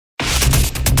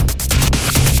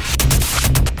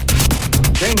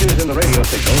Changes in the radio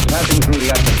signals passing through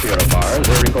the atmosphere of Mars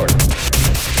were recorded.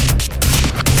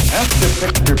 After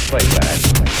picture playback,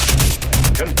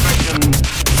 confession.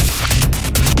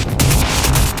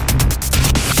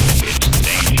 It's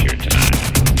danger time.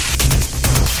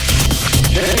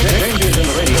 Changes in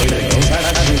the radio signals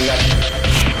passing through the atmosphere.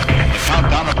 The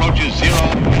countdown approaches 0.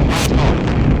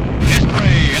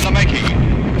 History in the making.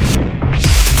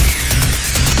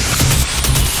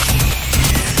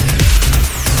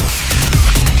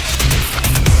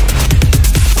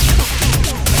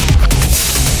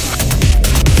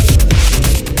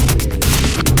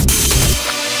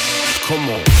 Come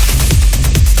on.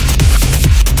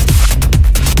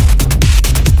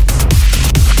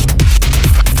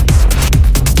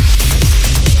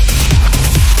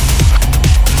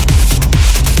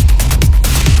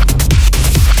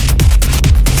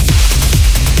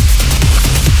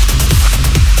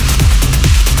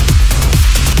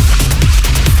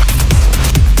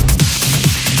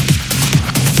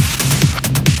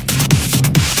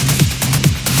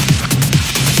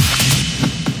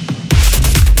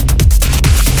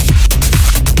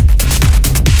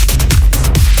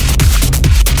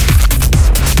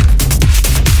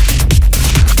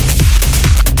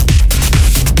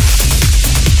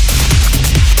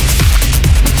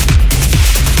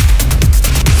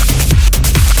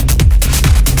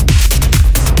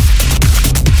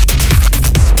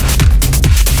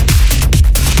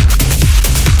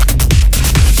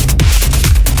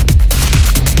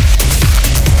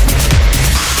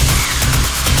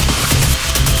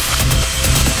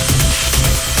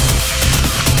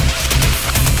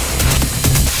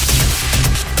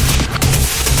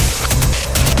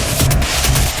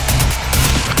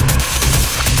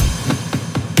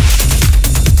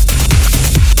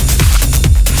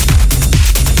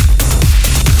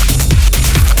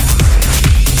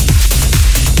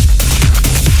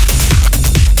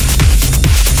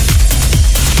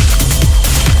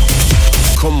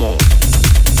 Come on.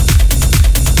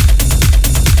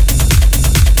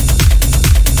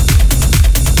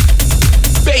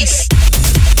 Bass.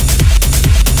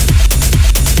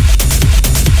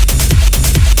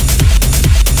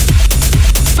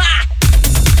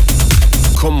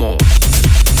 Come on.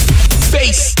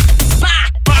 Bass.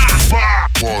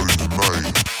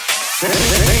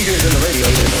 Changes in the radio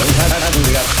signals passing through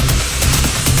the atmosphere.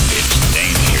 It's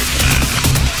danger time.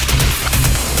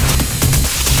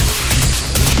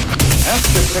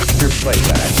 After picture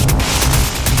playback,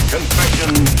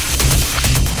 confession.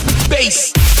 Bass.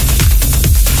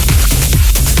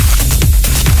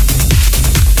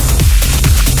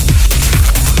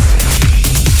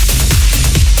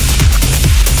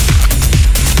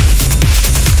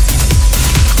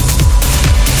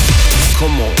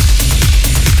 Come on.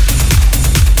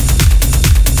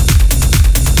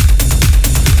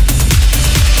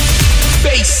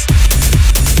 Bass.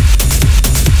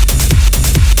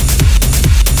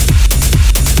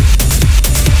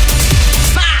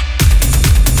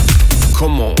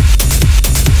 Come on.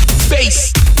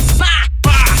 Bass.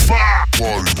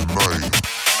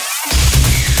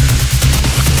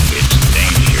 It's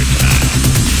danger time.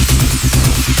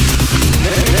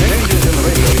 Changes in the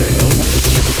radio signals.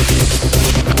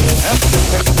 After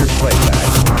picture playback,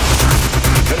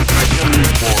 confession.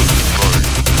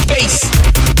 Bass.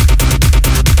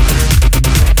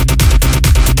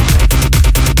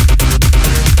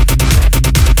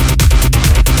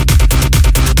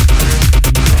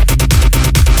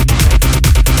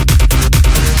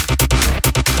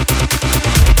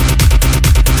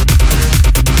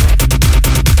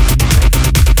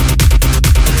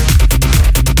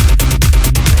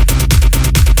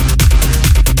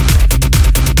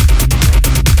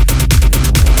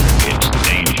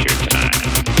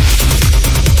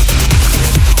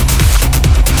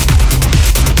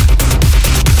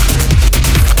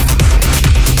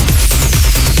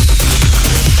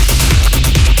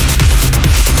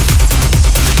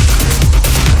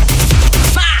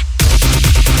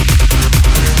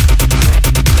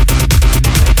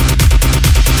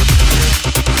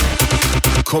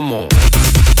 Come on.